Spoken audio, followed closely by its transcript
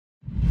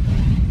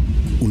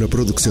Una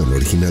producción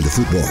original de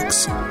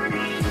Footbox.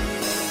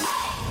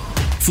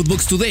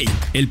 Footbox Today,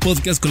 el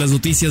podcast con las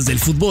noticias del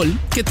fútbol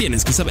que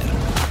tienes que saber.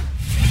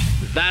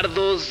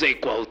 Dardos de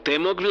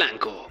Cuauhtémoc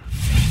Blanco.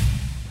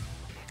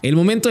 El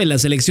momento de la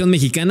selección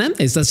mexicana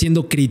está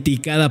siendo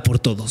criticada por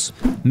todos.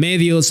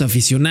 Medios,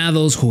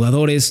 aficionados,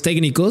 jugadores,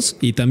 técnicos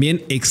y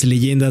también ex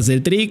leyendas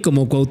del Tri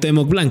como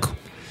Cuauhtémoc Blanco.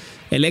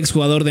 El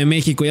exjugador de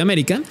México y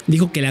América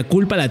dijo que la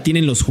culpa la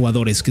tienen los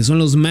jugadores, que son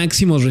los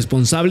máximos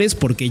responsables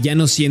porque ya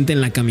no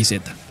sienten la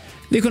camiseta.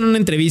 Dijo en una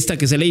entrevista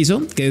que se le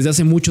hizo que desde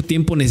hace mucho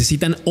tiempo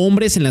necesitan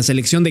hombres en la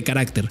selección de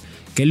carácter,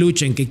 que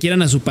luchen, que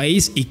quieran a su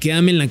país y que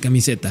amen la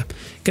camiseta.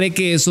 Cree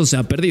que eso se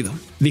ha perdido.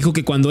 Dijo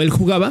que cuando él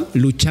jugaba,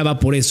 luchaba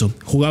por eso.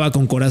 Jugaba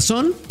con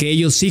corazón, que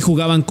ellos sí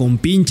jugaban con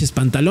pinches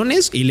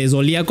pantalones y les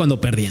dolía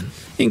cuando perdían.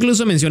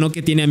 Incluso mencionó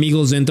que tiene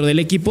amigos dentro del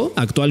equipo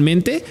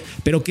actualmente,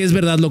 pero que es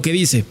verdad lo que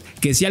dice,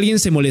 que si alguien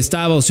se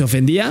molestaba o se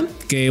ofendía,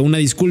 que una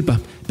disculpa,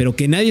 pero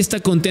que nadie está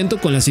contento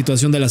con la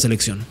situación de la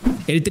selección.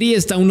 El Tri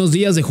está a unos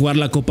días de jugar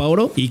la Copa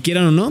Oro y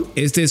quieran o no,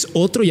 este es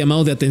otro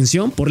llamado de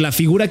atención por la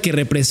figura que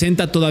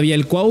representa todavía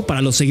el Cuauh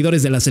para los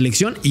seguidores de la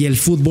selección y el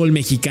fútbol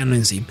mexicano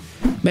en sí.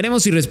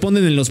 Veremos si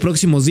responden en los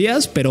próximos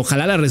días, pero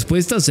ojalá la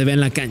respuesta se vea en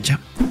la cancha.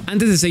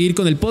 Antes de seguir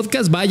con el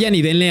podcast, vayan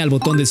y denle al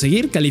botón de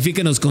seguir,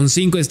 califíquenos con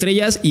 5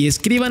 estrellas y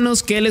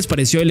escríbanos qué les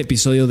pareció el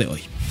episodio de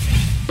hoy.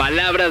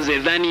 Palabras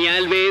de Dani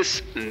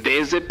Alves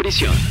desde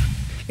prisión.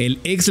 El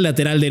ex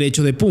lateral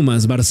derecho de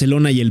Pumas,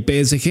 Barcelona y el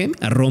PSG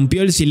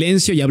rompió el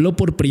silencio y habló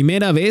por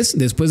primera vez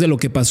después de lo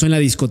que pasó en la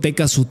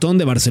discoteca Sutton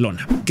de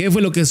Barcelona. ¿Qué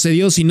fue lo que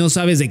sucedió si no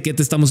sabes de qué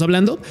te estamos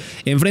hablando?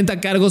 Enfrenta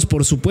cargos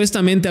por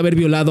supuestamente haber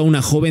violado a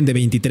una joven de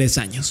 23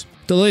 años.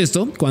 Todo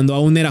esto cuando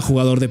aún era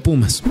jugador de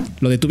Pumas.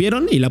 Lo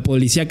detuvieron y la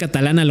policía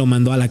catalana lo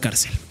mandó a la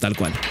cárcel, tal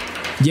cual.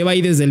 Lleva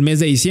ahí desde el mes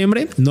de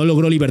diciembre, no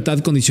logró libertad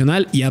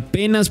condicional y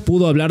apenas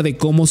pudo hablar de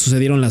cómo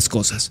sucedieron las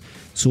cosas.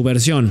 Su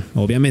versión,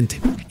 obviamente.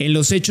 En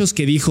los hechos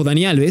que dijo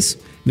Dani Alves,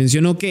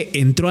 mencionó que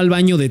entró al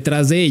baño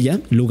detrás de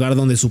ella, lugar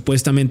donde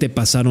supuestamente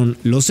pasaron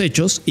los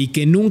hechos, y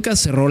que nunca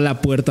cerró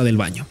la puerta del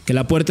baño. Que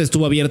la puerta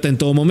estuvo abierta en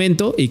todo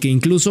momento y que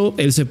incluso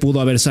él se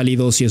pudo haber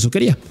salido si eso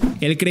quería.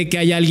 Él cree que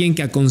hay alguien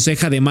que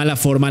aconseja de mala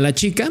forma a la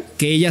chica,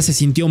 que ella se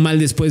sintió mal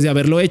después de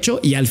haberlo hecho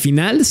y al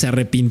final se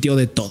arrepintió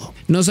de todo.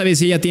 No sabe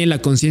si ella tiene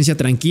la conciencia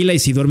tranquila y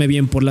si duerme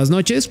bien por las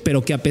noches,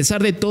 pero que a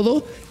pesar de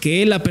todo,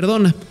 que él la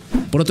perdona.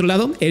 Por otro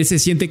lado, él se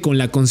siente con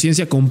la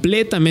conciencia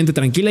completamente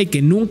tranquila y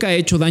que nunca ha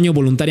hecho daño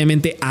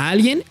voluntariamente a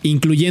alguien,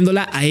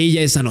 incluyéndola a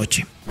ella esa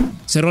noche.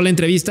 Cerró la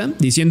entrevista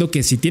diciendo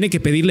que si tiene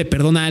que pedirle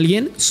perdón a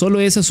alguien, solo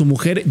es a su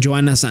mujer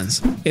Joana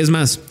Sanz. Es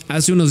más,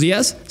 hace unos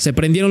días se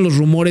prendieron los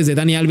rumores de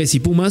Dani Alves y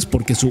Pumas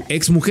porque su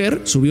ex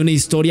mujer subió una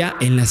historia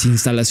en las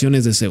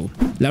instalaciones de CEU.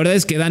 La verdad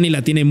es que Dani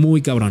la tiene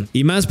muy cabrón,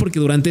 y más porque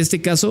durante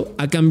este caso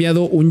ha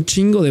cambiado un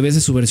chingo de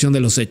veces su versión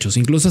de los hechos,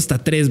 incluso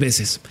hasta 3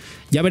 veces.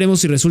 Ya veremos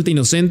si resulta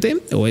inocente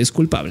o es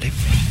culpable.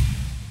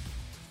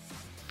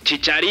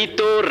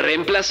 Chicharito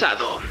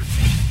reemplazado.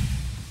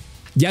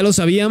 Ya lo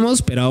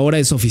sabíamos, pero ahora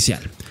es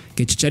oficial.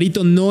 Que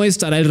Chicharito no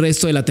estará el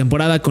resto de la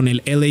temporada con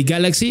el LA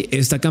Galaxy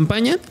esta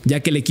campaña, ya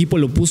que el equipo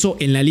lo puso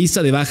en la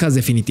lista de bajas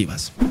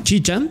definitivas.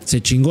 Chicha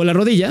se chingó la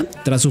rodilla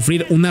tras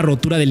sufrir una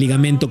rotura de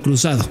ligamento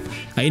cruzado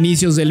a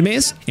inicios del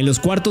mes en los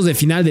cuartos de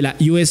final de la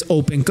US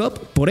Open Cup.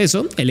 Por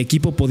eso el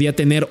equipo podía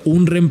tener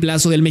un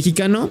reemplazo del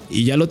mexicano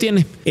y ya lo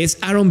tiene. Es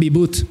Aaron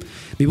Bibut.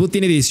 Bibut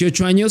tiene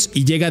 18 años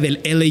y llega del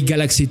LA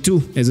Galaxy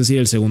 2, es decir,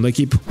 el segundo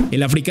equipo.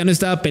 El africano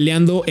estaba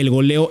peleando el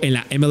goleo en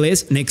la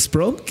MLS Next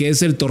Pro, que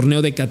es el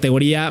torneo de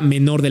categoría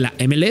menor de la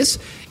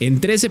MLS. En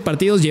 13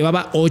 partidos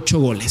llevaba 8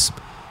 goles.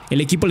 El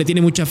equipo le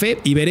tiene mucha fe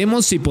y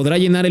veremos si podrá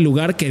llenar el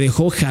lugar que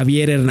dejó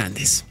Javier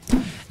Hernández.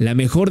 La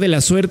mejor de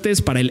las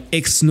suertes para el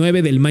ex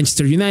 9 del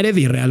Manchester United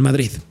y Real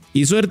Madrid.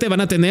 Y suerte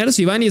van a tener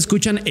si van y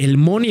escuchan el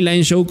Money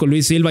Line Show con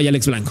Luis Silva y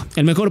Alex Blanco,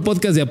 el mejor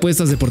podcast de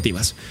apuestas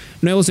deportivas.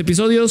 Nuevos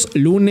episodios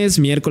lunes,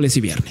 miércoles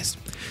y viernes.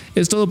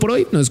 Es todo por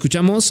hoy, nos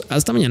escuchamos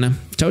hasta mañana.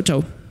 Chao,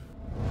 chao.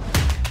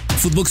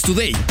 Footbox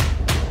Today.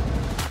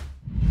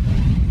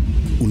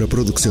 Una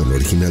producción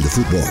original de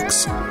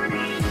Footbox.